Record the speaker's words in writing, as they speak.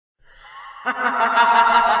If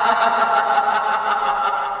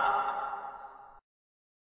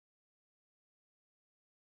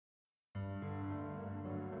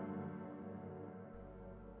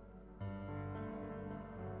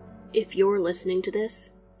you're listening to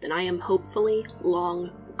this, then I am hopefully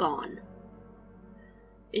long gone.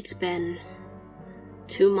 It's been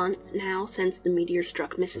 2 months now since the meteor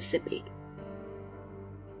struck Mississippi.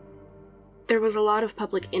 There was a lot of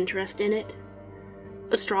public interest in it,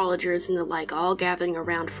 astrologers and the like all gathering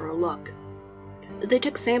around for a look. They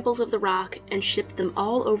took samples of the rock and shipped them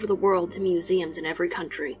all over the world to museums in every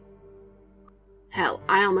country. Hell,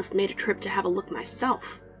 I almost made a trip to have a look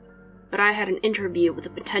myself, but I had an interview with a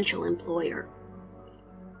potential employer.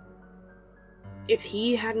 If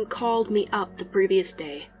he hadn't called me up the previous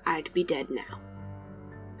day, I'd be dead now.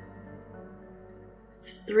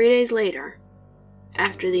 3 days later,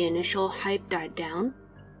 after the initial hype died down,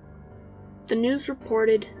 the news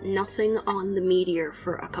reported nothing on the meteor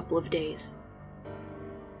for a couple of days.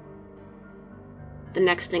 The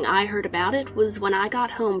next thing I heard about it was when I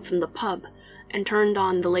got home from the pub and turned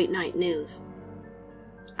on the late-night news.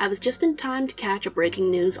 I was just in time to catch a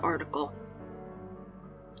breaking news article.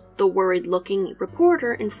 The worried-looking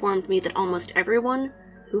reporter informed me that almost everyone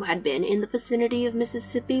who had been in the vicinity of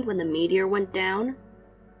Mississippi when the meteor went down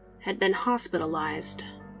had been hospitalized.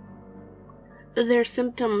 Their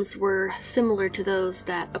symptoms were similar to those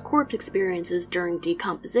that a corpse experiences during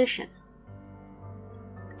decomposition.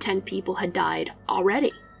 10 people had died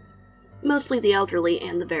already, mostly the elderly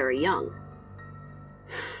and the very young.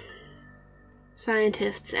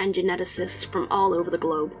 Scientists and geneticists from all over the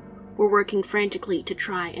globe were working frantically to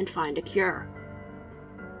try and find a cure.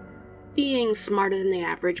 Being smarter than the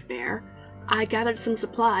average bear, I gathered some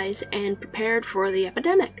supplies and prepared for the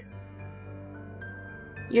epidemic.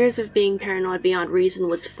 Years of being paranoid beyond reason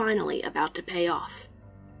was finally about to pay off.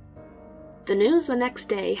 The news the next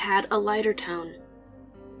day had a lighter tone.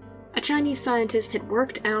 A Chinese scientist had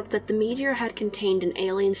worked out that the meteor had contained an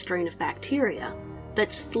alien strain of bacteria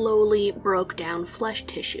that slowly broke down flesh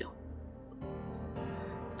tissue.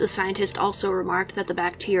 The scientist also remarked that the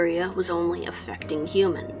bacteria was only affecting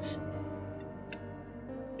humans.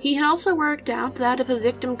 He had also worked out that if a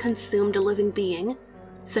victim consumed a living being,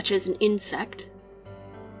 such as an insect,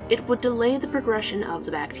 it would delay the progression of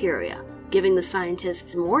the bacteria, giving the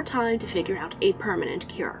scientists more time to figure out a permanent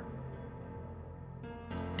cure.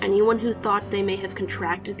 Anyone who thought they may have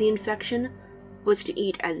contracted the infection was to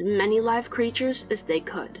eat as many live creatures as they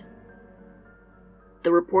could.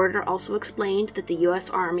 The reporter also explained that the U.S.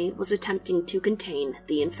 Army was attempting to contain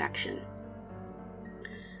the infection.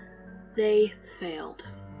 They failed.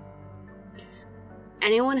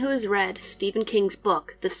 Anyone who has read Stephen King's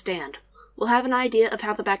book, The Stand, will have an idea of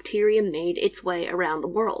how the bacteria made its way around the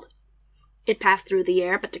world. It passed through the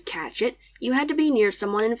air, but to catch it, you had to be near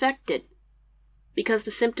someone infected. Because the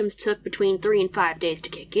symptoms took between 3 and 5 days to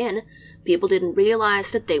kick in, people didn't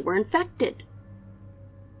realize that they were infected.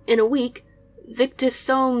 In a week, Victus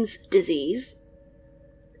Soames disease,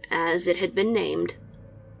 as it had been named,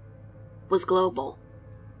 was global.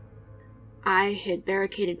 I had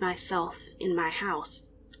barricaded myself in my house,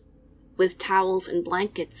 with towels and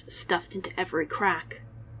blankets stuffed into every crack.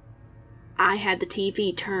 I had the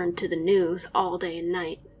TV turned to the news all day and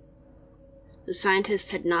night. The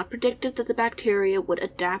scientists had not predicted that the bacteria would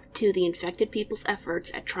adapt to the infected people's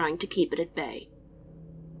efforts at trying to keep it at bay.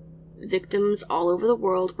 Victims all over the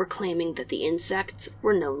world were claiming that the insects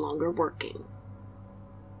were no longer working.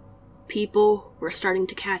 People were starting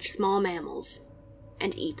to catch small mammals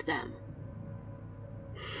and eat them.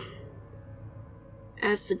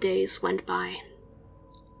 As the days went by,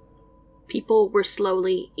 people were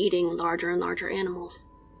slowly eating larger and larger animals.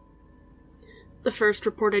 The first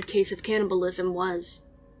reported case of cannibalism was,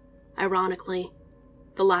 ironically,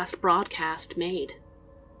 the last broadcast made.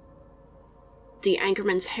 The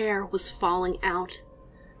anchorman's hair was falling out,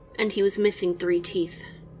 and he was missing 3 teeth.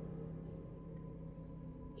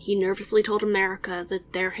 He nervously told America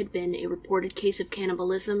that there had been a reported case of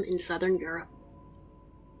cannibalism in southern Europe.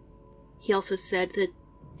 He also said that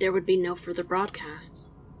there would be no further broadcasts.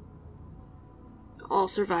 All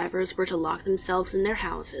survivors were to lock themselves in their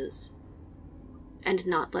houses and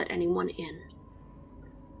not let anyone in.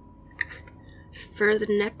 For the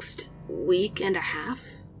next week and a half,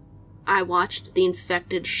 I watched the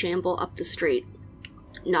infected shamble up the street,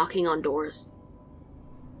 knocking on doors.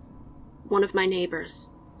 One of my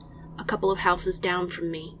neighbors, a couple of houses down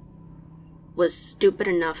from me, was stupid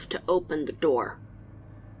enough to open the door.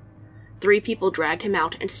 3 people dragged him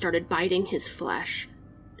out and started biting his flesh.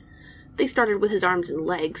 They started with his arms and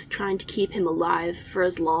legs, trying to keep him alive for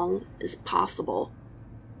as long as possible.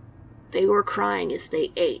 They were crying as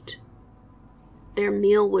they ate. Their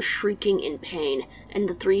meal was shrieking in pain, and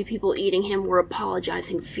the 3 people eating him were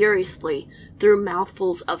apologizing furiously through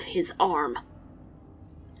mouthfuls of his arm.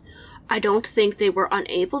 I don't think they were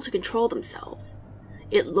unable to control themselves.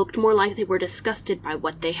 It looked more like they were disgusted by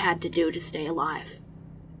what they had to do to stay alive.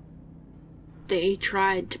 They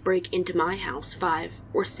tried to break into my house 5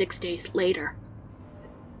 or 6 days later,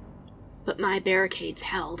 but my barricades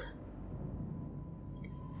held.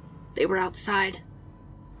 They were outside,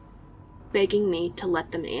 begging me to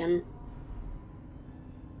let them in.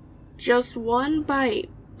 "Just one bite.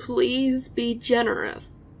 Please be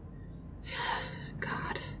generous."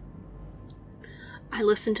 God. I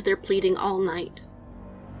listened to their pleading all night,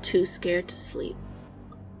 too scared to sleep.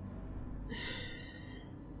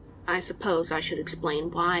 I suppose I should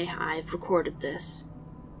explain why I've recorded this.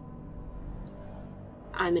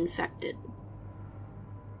 I'm infected.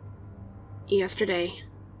 Yesterday,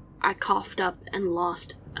 I coughed up and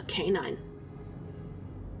lost a canine.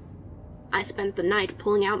 I spent the night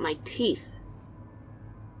pulling out my teeth,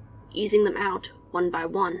 easing them out one by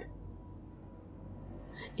one.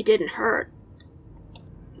 It didn't hurt.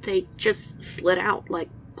 They just slid out like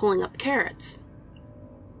pulling up carrots.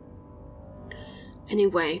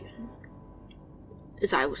 Anyway,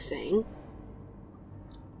 as I was saying,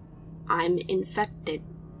 I'm infected.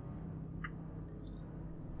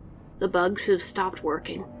 The bugs have stopped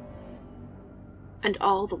working, and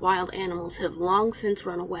all the wild animals have long since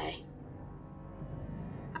run away.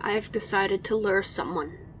 I've decided to lure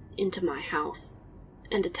someone into my house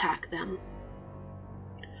and attack them.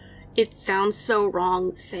 It sounds so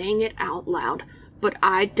wrong saying it out loud, but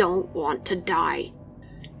I don't want to die.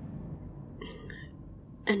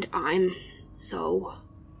 And I'm so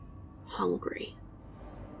hungry.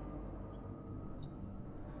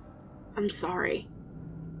 I'm sorry.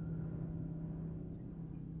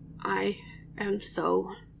 I am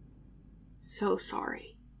so sorry.